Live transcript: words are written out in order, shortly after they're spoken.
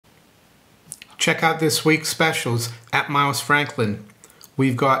Check out this week's specials at Miles Franklin.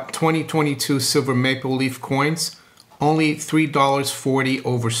 We've got 2022 silver maple leaf coins, only $3.40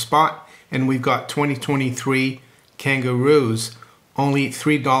 over spot, and we've got 2023 kangaroos, only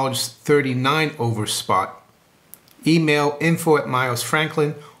 $3.39 over spot. Email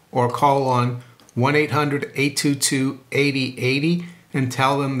info@milesfranklin or call on 1-800-822-8080 and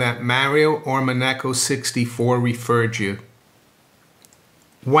tell them that Mario or Monaco64 referred you.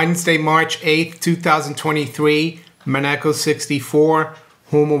 Wednesday, March 8th, 2023, Monaco64,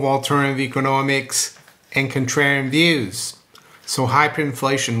 home of alternative economics and contrarian views. So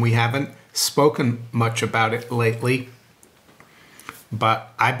hyperinflation, we haven't spoken much about it lately,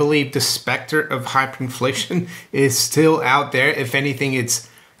 but I believe the specter of hyperinflation is still out there. If anything,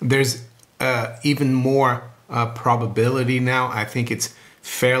 there's even more probability now. I think it's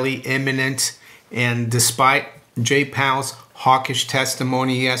fairly imminent, and despite Jay Powell's hawkish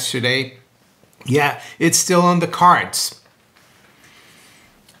testimony yesterday, yeah, it's still on the cards.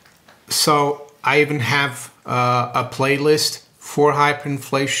 So I even have a playlist for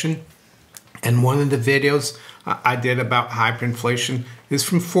hyperinflation, and one of the videos I did about hyperinflation is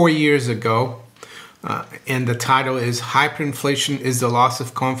from 4 years ago, and the title is Hyperinflation is the Loss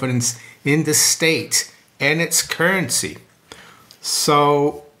of Confidence in the State and its Currency.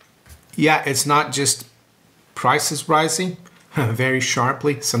 So yeah, it's not just prices rising very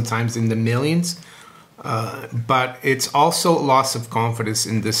sharply, sometimes in the millions, but it's also loss of confidence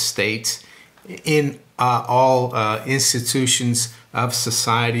in the state, in all institutions of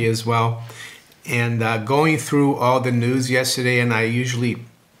society as well. And going through all the news yesterday, and I usually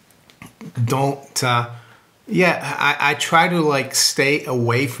don't, I try to like stay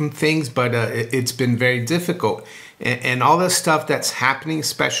away from things, but it's been very difficult. And all the stuff that's happening,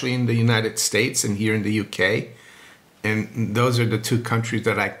 especially in the United States and here in the UK, and those are the two countries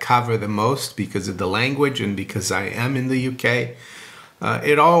that I cover the most because of the language and because I am in the UK.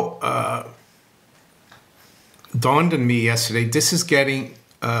 It all dawned on me yesterday. This is getting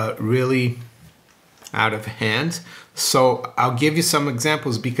really out of hand. So I'll give you some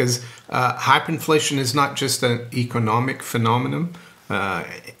examples, because hyperinflation is not just an economic phenomenon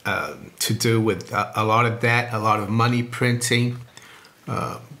to do with a lot of debt, a lot of money printing,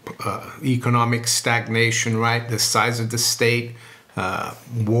 economic stagnation, right? The size of the state,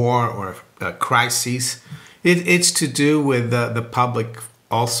 war or crises. It's to do with the public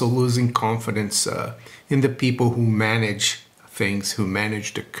also losing confidence in the people who manage things, who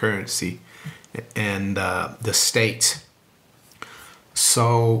manage the currency and the state.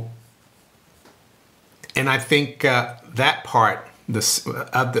 So, and I think that part,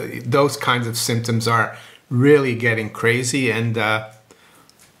 those kinds of symptoms are really getting crazy. And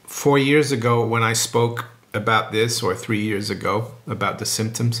 4 years ago when I spoke about this, or 3 years ago about the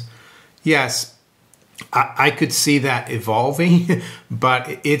symptoms, yes, I could see that evolving,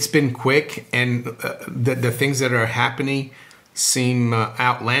 but it's been quick, and the things that are happening seem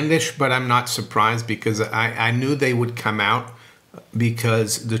outlandish, but I'm not surprised, because I knew they would come out,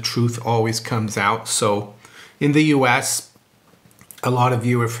 because the truth always comes out. So in the US, a lot of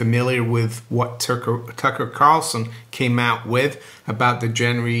you are familiar with what Tucker Carlson came out with about the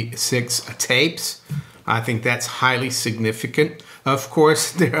January 6th tapes. I think that's highly significant. Of course,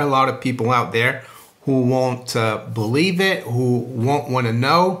 there are a lot of people out there who won't believe it, who won't want to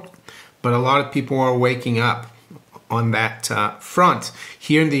know, but a lot of people are waking up on that front.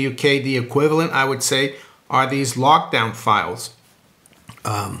 Here in the UK, the equivalent, I would say, are these lockdown files.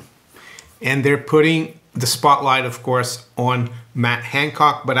 And they're putting the spotlight, of course, on Matt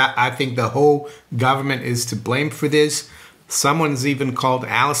Hancock, but I think the whole government is to blame for this. Someone's even called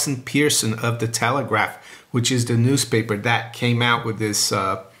Alison Pearson of The Telegraph, which is the newspaper that came out with this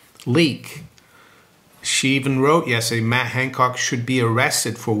leak. She even wrote yesterday, Matt Hancock should be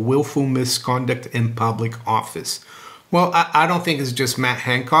arrested for willful misconduct in public office. Well, I don't think it's just Matt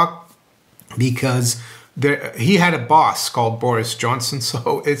Hancock, because he had a boss called Boris Johnson,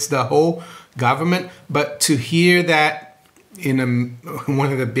 so it's the whole government. But to hear that in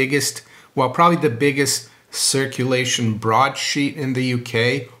one of the biggest, well, probably the biggest circulation broadsheet in the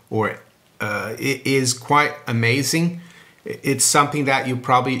UK, it is quite amazing. It's something that you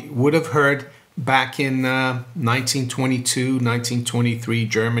probably would have heard back in 1922, 1923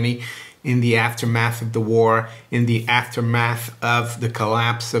 Germany, in the aftermath of the war, in the aftermath of the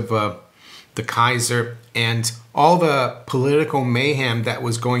collapse of the Kaiser, and all the political mayhem that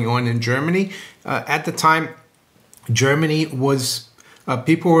was going on in Germany. At the time, Germany was,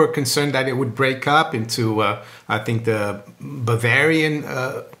 people were concerned that it would break up into, I think, the Bavarian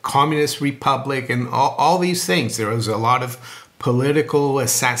Communist Republic and all these things. There was a lot of political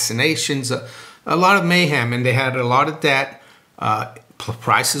assassinations, a lot of mayhem, and they had a lot of debt.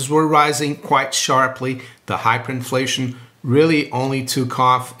 Prices were rising quite sharply. The hyperinflation really only took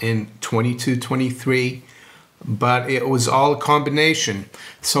off in 22, 23, but it was all a combination.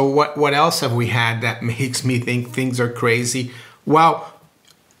 So what else have we had that makes me think things are crazy? Well,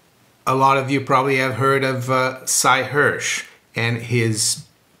 a lot of you probably have heard of Cy Hirsch and his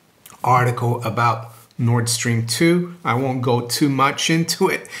article about Nord Stream 2. I won't go too much into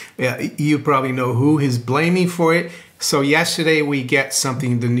it. You probably know who he's blaming for it. So yesterday we get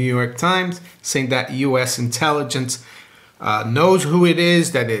something in the New York Times saying that U.S. intelligence knows who it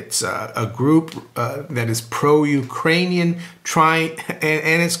is, that it's a group that is pro-Ukrainian, trying,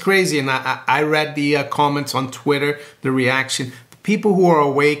 and it's crazy. And I read the comments on Twitter, the reaction. People who are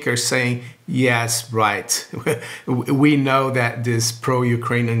awake are saying, yes, right. We know that this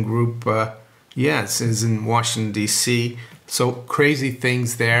pro-Ukrainian group, yes, is in Washington, D.C., so crazy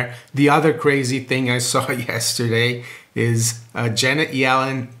things there. The other crazy thing I saw yesterday is Janet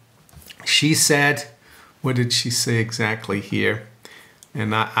Yellen. She said, what did she say exactly here?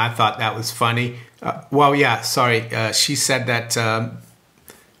 And I thought that was funny. She said that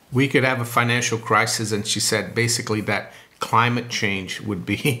we could have a financial crisis, and she said basically that climate change would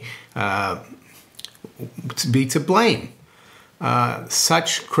be to blame.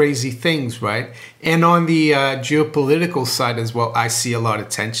 Such crazy things, right? And on the geopolitical side as well, I see a lot of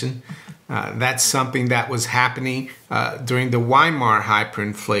tension. That's something that was happening during the Weimar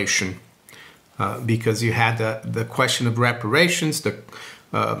hyperinflation, because you had the question of reparations, the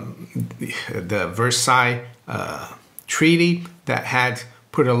Versailles Treaty that had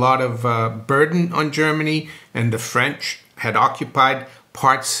put a lot of burden on Germany, and the French had occupied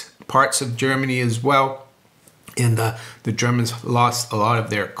parts of Germany as well. And the Germans lost a lot of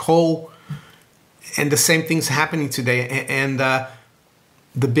their coal. And the same thing's happening today. And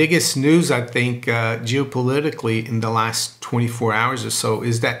the biggest news, I think, geopolitically in the last 24 hours or so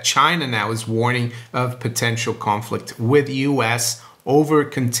is that China now is warning of potential conflict with U.S. over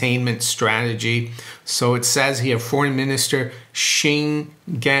containment strategy. So it says here, Foreign Minister Xi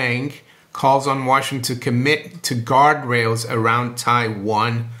Gang calls on Washington to commit to guardrails around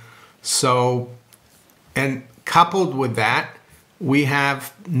Taiwan. So, and coupled with that, we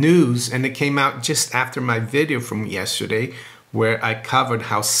have news, and it came out just after my video from yesterday, where I covered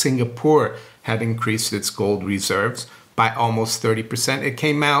how Singapore had increased its gold reserves by almost 30%. It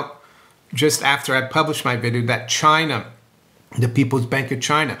came out just after I published my video that China, the People's Bank of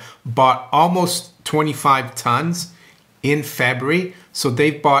China, bought almost 25 tons in February. So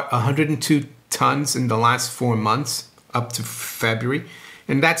they've bought 102 tons in the last 4 months up to February.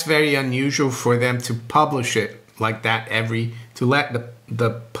 And that's very unusual for them to publish it like that to let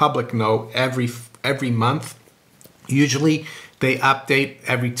the public know every month. Usually they update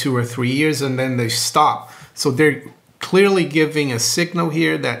every 2 or 3 years and then they stop. So they're clearly giving a signal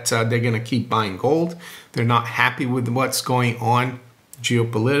here that they're going to keep buying gold. They're not happy with what's going on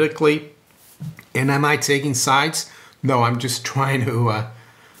geopolitically. And am I taking sides? No, I'm just trying to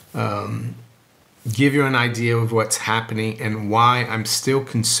give you an idea of what's happening and why I'm still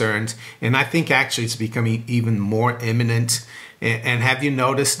concerned. And I think actually it's becoming even more imminent. And have you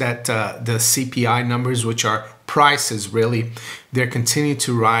noticed that the CPI numbers, which are prices really, they're continuing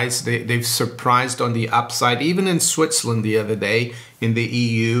to rise. They've surprised on the upside, even in Switzerland the other day, in the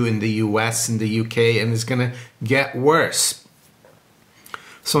EU, in the US, in the UK, and it's going to get worse.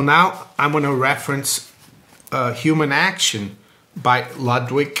 So now I'm going to reference Human Action by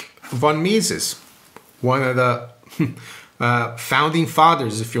Ludwig von Mises, one of the founding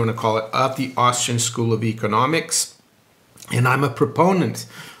fathers, if you want to call it, of the Austrian School of Economics. And I'm a proponent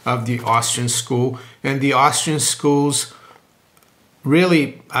of the Austrian school. And the Austrian schools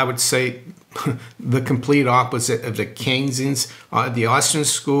really, I would say, the complete opposite of the Keynesians. The Austrian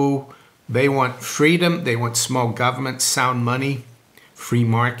school, they want freedom, they want small government, sound money, free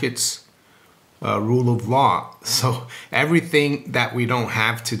markets, rule of law. So everything that we don't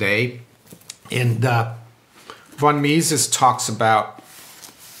have today. And von Mises talks about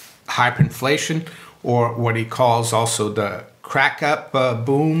hyperinflation, or what he calls also the crack-up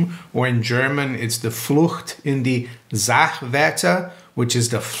boom, or in German it's the Flucht in die Sachwerte, which is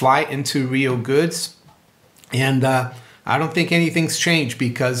the flight into real goods. And I don't think anything's changed,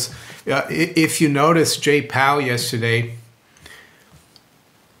 because if you notice Jay Powell yesterday,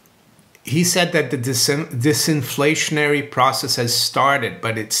 he said that the disinflationary process has started,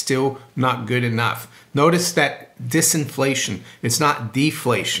 but it's still not good enough. Notice that disinflation, it's not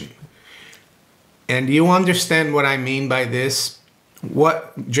deflation. And you understand what I mean by this?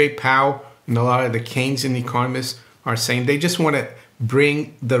 What Jay Powell and a lot of the Keynesian economists are saying, they just want to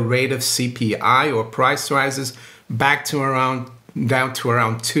bring the rate of CPI or price rises back to down to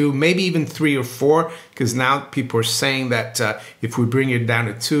around 2, maybe even 3 or 4, because now people are saying that if we bring it down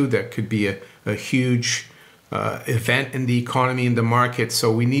to 2, there could be a huge event in the economy, in the market.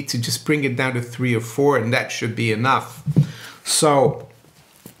 So we need to just bring it down to 3 or 4, and that should be enough. So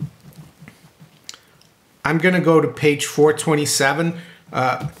I'm going to go to page 427,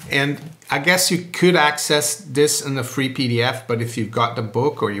 and I guess you could access this in a free PDF, but if you've got the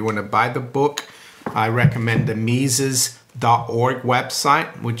book or you want to buy the book, I recommend the Mises.org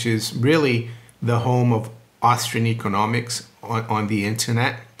website, which is really the home of Austrian economics on the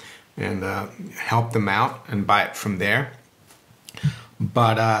internet, and help them out and buy it from there.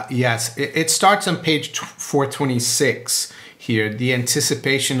 But yes, it starts on page 426 here, the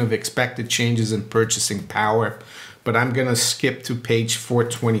anticipation of expected changes in purchasing power. But I'm going to skip to page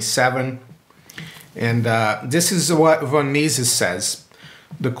 427. And this is what von Mises says.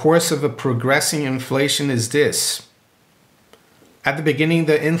 The course of a progressing inflation is this. At the beginning,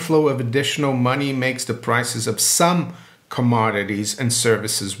 the inflow of additional money makes the prices of some commodities and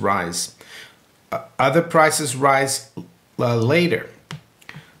services rise. Other prices rise later.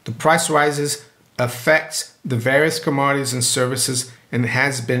 The price rises affects the various commodities and services and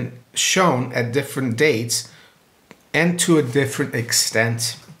has been shown at different dates and to a different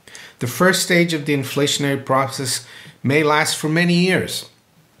extent. The first stage of the inflationary process may last for many years.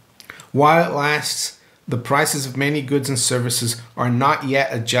 While it lasts, the prices of many goods and services are not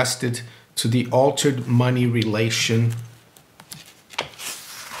yet adjusted to the altered money relation.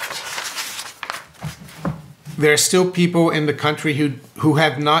 There are still people in the country who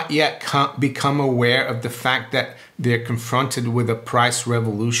have not yet become aware of the fact that they're confronted with a price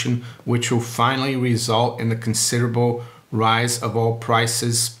revolution, which will finally result in a considerable rise of all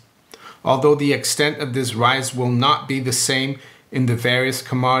prices. Although the extent of this rise will not be the same in the various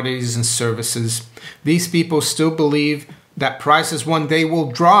commodities and services, these people still believe that prices one day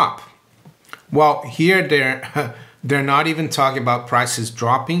will drop. Well, here they're not even talking about prices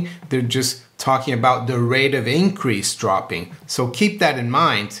dropping, they're just talking about the rate of increase dropping. So keep that in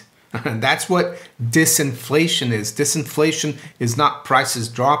mind. That's what disinflation is. Disinflation is not prices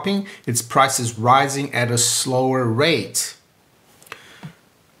dropping, it's prices rising at a slower rate.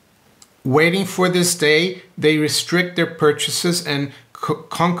 Waiting for this day, they restrict their purchases and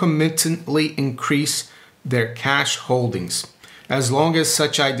concomitantly increase their cash holdings. As long as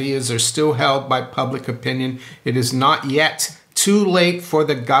such ideas are still held by public opinion, it is not yet too late for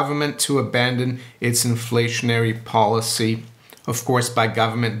the government to abandon its inflationary policy. Of course, by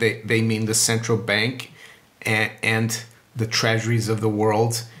government, they mean the central bank and the treasuries of the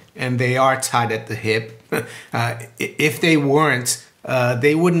world, and they are tied at the hip. If they weren't,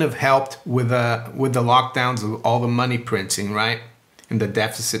 they wouldn't have helped with the lockdowns of all the money printing, right? And the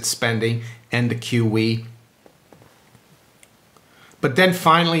deficit spending and the QE. But then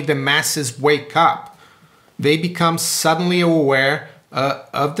finally, the masses wake up. They become suddenly aware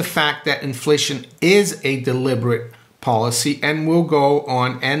of the fact that inflation is a deliberate policy and will go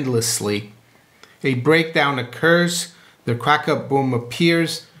on endlessly. A breakdown occurs, the crack-up boom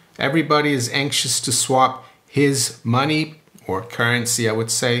appears, everybody is anxious to swap his money, or currency I would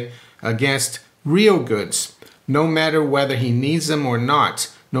say, against real goods, no matter whether he needs them or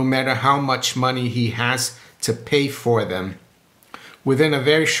not, no matter how much money he has to pay for them. Within a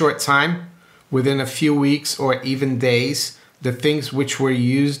very short time, within a few weeks or even days, the things which were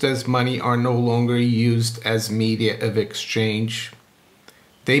used as money are no longer used as media of exchange.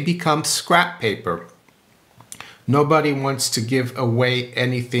 They become scrap paper. Nobody wants to give away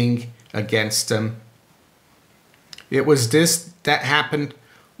anything against them. It was this that happened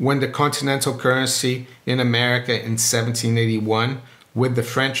when the continental currency in America in 1781, with the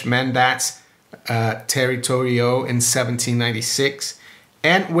French mandats territoriaux in 1796,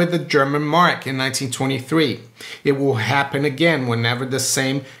 and with the German mark in 1923. It will happen again whenever the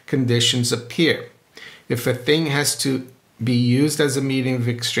same conditions appear. If a thing has to be used as a medium of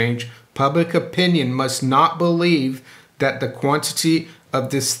exchange, public opinion must not believe that the quantity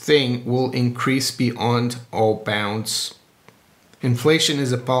of this thing will increase beyond all bounds. Inflation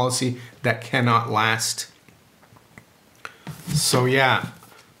is a policy that cannot last. So yeah,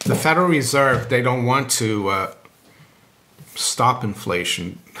 the Federal Reserve, they don't want to stop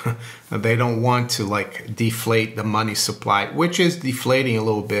inflation. They don't want to like deflate the money supply, which is deflating a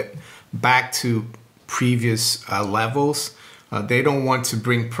little bit back to previous levels. They don't want to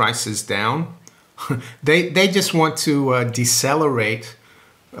bring prices down. They just want to decelerate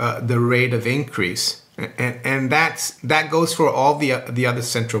the rate of increase, and that goes for all the other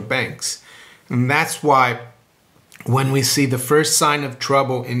central banks, and that's why when we see the first sign of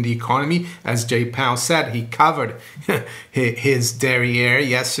trouble in the economy, as Jay Powell said, he covered his derriere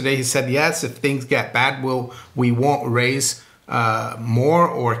yesterday. He said, yes, if things get bad, we won't raise more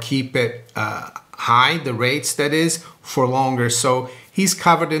or keep it high, the rates that is, for longer. So he's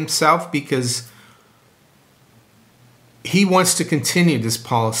covered himself because he wants to continue this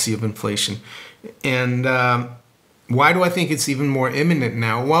policy of inflation. And why do I think it's even more imminent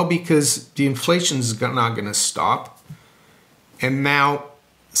now? Well, because the inflation is not going to stop. And now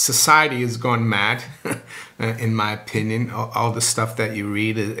society has gone mad, in my opinion. All the stuff that you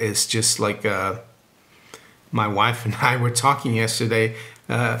read is just like my wife and I were talking yesterday.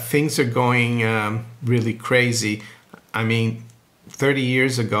 Things are going really crazy. I mean, 30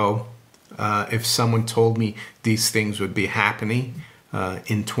 years ago, if someone told me these things would be happening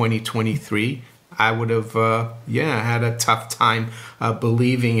in 2023, I would have, had a tough time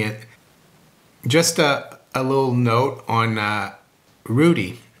believing it. Just a little note on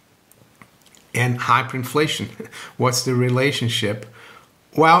Rudy and hyperinflation. What's the relationship?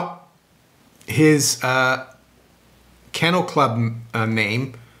 Well, his kennel club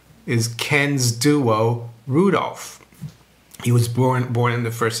name is Ken's Duo Rudolph. He was born on the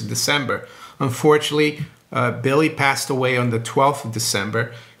 1st of December. Unfortunately, Billy passed away on the 12th of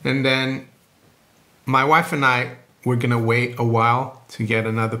December, and then my wife and I were going to wait a while to get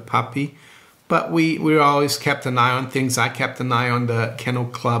another puppy, but we always kept an eye on things. I kept an eye on the Kennel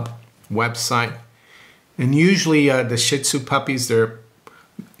Club website, and usually the Shih Tzu puppies,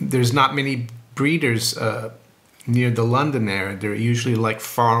 there's not many breeders near the London area. They're usually like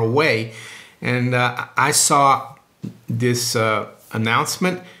far away, and I saw this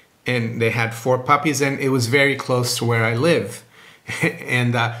announcement, and they had 4 puppies, and it was very close to where I live.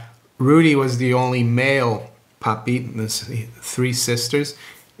 And Rudy was the only male puppy. There's 3 sisters,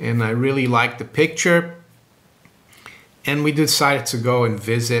 and I really liked the picture. And we decided to go and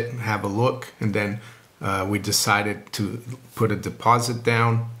visit, have a look, and then we decided to put a deposit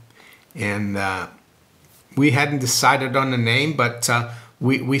down. And we hadn't decided on the name, but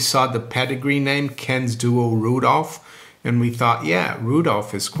we saw the pedigree name, Ken's Duo Rudolph, and we thought, yeah,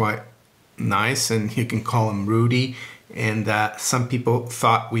 Rudolph is quite nice, and you can call him Rudy. And some people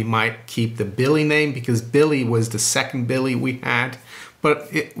thought we might keep the Billy name because Billy was the second Billy we had.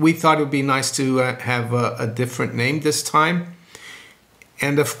 But we thought it would be nice to have a different name this time.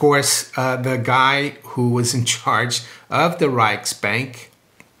 And of course, the guy who was in charge of the Reichsbank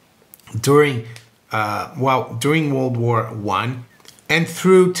during World War I and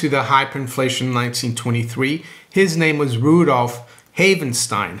through to the hyperinflation in 1923, his name was Rudolf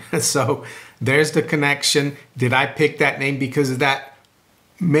Havenstein. So there's the connection. Did I pick that name because of that?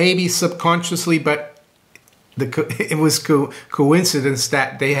 Maybe subconsciously, but it was coincidence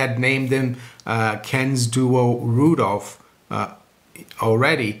that they had named him Ken's Duo Rudolph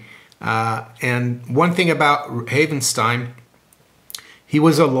already. And one thing about Havenstein, he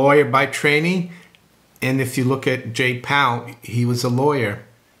was a lawyer by training. And if you look at Jay Powell, he was a lawyer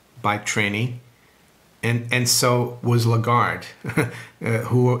by training. And so was Lagarde,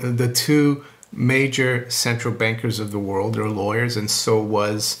 who are the 2 major central bankers of the world are lawyers, and so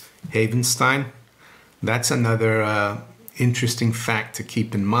was Havenstein. That's another interesting fact to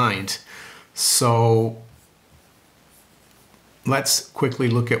keep in mind. So let's quickly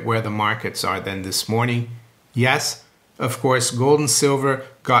look at where the markets are then this morning. Yes, of course, gold and silver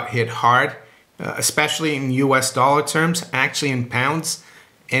got hit hard, especially in US dollar terms, actually in pounds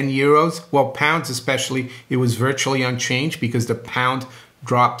and euros. Well, pounds especially, it was virtually unchanged because the pound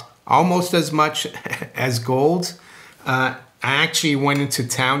dropped almost as much as gold. I actually went into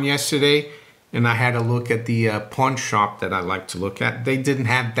town yesterday and I had a look at the pawn shop that I like to look at. They didn't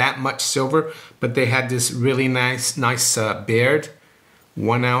have that much silver, but they had this really nice Baird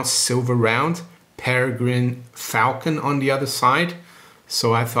 1 ounce silver round, Peregrine Falcon on the other side.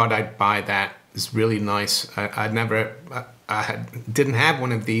 So I thought I'd buy that. It's really nice. I didn't have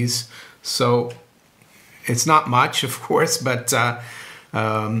one of these, so it's not much, of course, but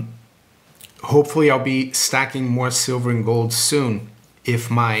hopefully I'll be stacking more silver and gold soon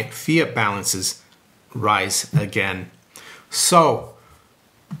if my fiat balances rise again. So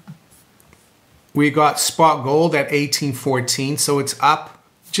we got spot gold at 1814, so it's up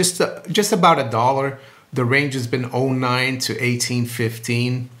just about $1. The range has been 09 to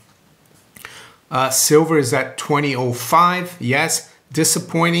 1815. Silver is at 20.05. Yes,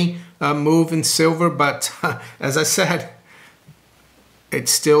 disappointing move in silver, but as I said,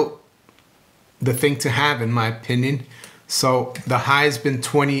 it's still the thing to have in my opinion. So the high has been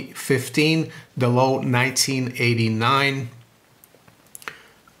 2015, the low 1989.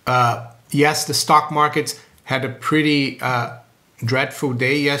 Yes, the stock markets had a pretty dreadful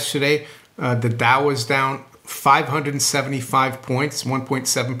day yesterday. The Dow was down 575 points,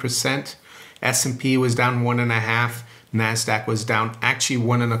 1.7%. S&P was down 1.5%. NASDAQ was down actually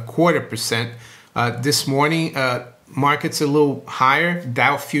 1.25%. This morning, market's a little higher.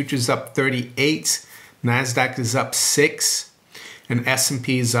 Dow futures up 38. NASDAQ is up 6. And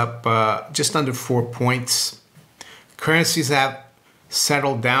S&P is up just under 4 points. Currencies have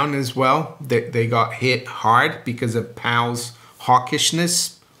settled down as well. They got hit hard because of Powell's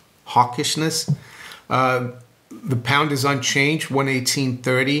hawkishness. The pound is unchanged,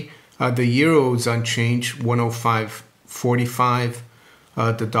 118.30. The euro is unchanged, 105.45.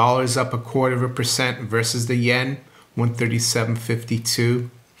 The dollar is up 0.25% versus the yen, 137.52.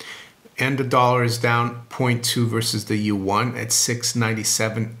 And the dollar is down 0.2 versus the yuan at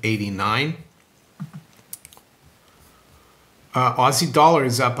 697.89. Aussie dollar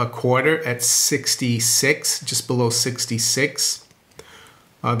is up 0.25 at 66, just below 66.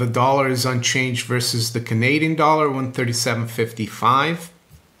 The dollar is unchanged versus the Canadian dollar, 137.55.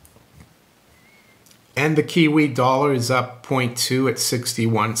 And the Kiwi dollar is up 0.2 at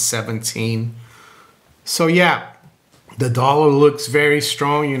 61.17. So yeah, the dollar looks very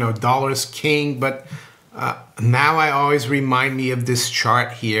strong. You know, dollar's king. But now I always remind me of this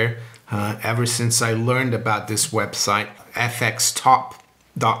chart here. Ever since I learned about this website,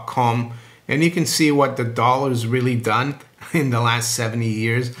 fxtop.com, and you can see what the dollar's really done in the last 70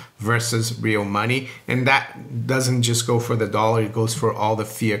 years versus real money. And that doesn't just go for the dollar, it goes for all the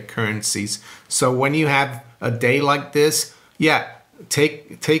fiat currencies. So when you have a day like this, yeah,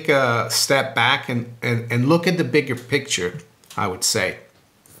 take a step back and look at the bigger picture, I would say.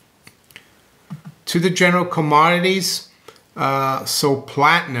 To the general commodities, so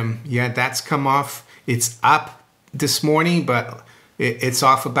platinum, yeah, that's come off. It's up this morning, but it's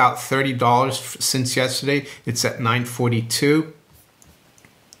off about $30 since yesterday. It's at $9.42.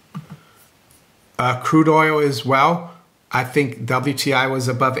 Crude oil as well. I think WTI was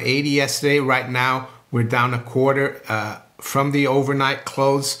above 80 yesterday. Right now, we're down 0.25 from the overnight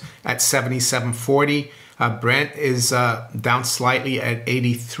close at 77.40. Brent is down slightly at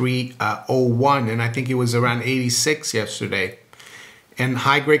 83.01, and I think it was around 86 yesterday. And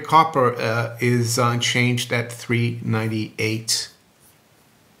high-grade copper is unchanged at 398.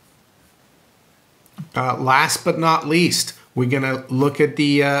 Last but not least, we're going to look at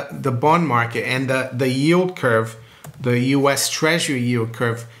the bond market and the yield curve, the U.S. Treasury yield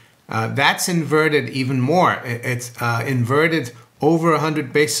curve. That's inverted even more. It's inverted over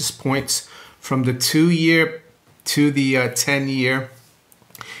 100 basis points from the 2-year to the 10-year.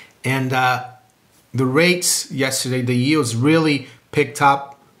 And the rates yesterday, the yields really picked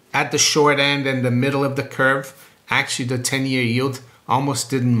up at the short end and the middle of the curve. Actually, the 10-year yield almost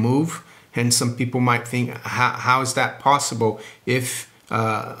didn't move. And some people might think, how is that possible if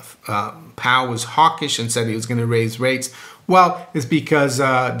Powell was hawkish and said he was going to raise rates? Well, it's because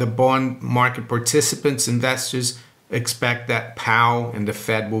the bond market participants, investors, expect that Powell and the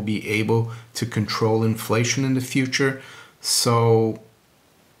Fed will be able to control inflation in the future. So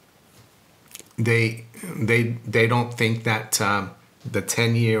they don't think that the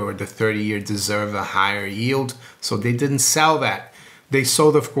 10-year or the 30-year deserve a higher yield. So they didn't sell that. They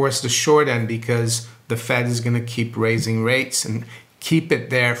sold, of course, the short end because the Fed is going to keep raising rates and keep it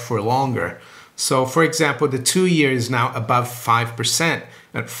there for longer. So, for example, the 2-year is now above 5%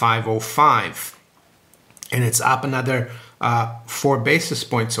 at 5.05. And it's up another 4 basis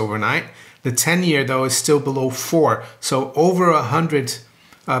points overnight. The 10-year, though, is still below 4. So over 100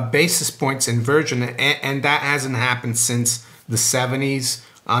 basis points inversion. And that hasn't happened since the 70s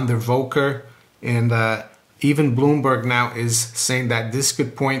under Volcker. And even Bloomberg now is saying that this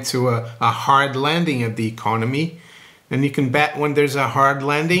could point to a hard landing of the economy. And you can bet when there's a hard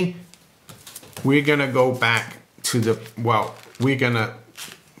landing, we're going to go back to the, well, we're going to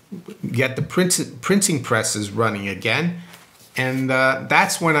get the printing presses running again. And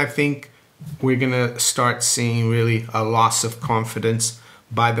that's when I think we're going to start seeing really a loss of confidence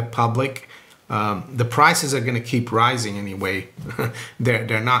by the public. The prices are going to keep rising anyway.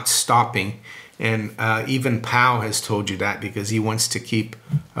 They're not stopping. And even Powell has told you that because he wants to keep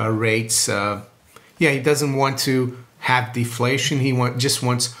rates. He doesn't want to have deflation. He just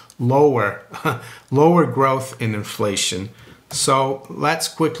wants lower growth in inflation. So let's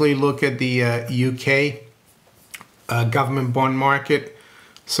quickly look at the UK government bond market.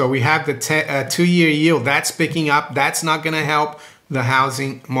 So we have the 2-year yield. That's picking up. That's not going to help the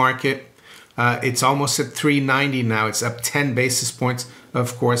housing market. It's almost at 390 now. It's up 10 basis points.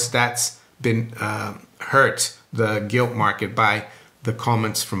 Of course, that's been hurt, the gilt market, by the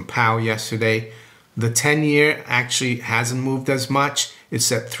comments from Powell yesterday. The 10-year actually hasn't moved as much.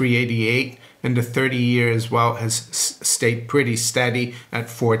 It's at 388, and the 30-year as well has stayed pretty steady at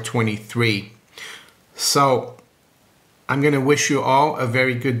 423. So I'm going to wish you all a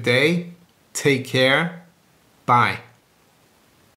very good day. Take care. Bye.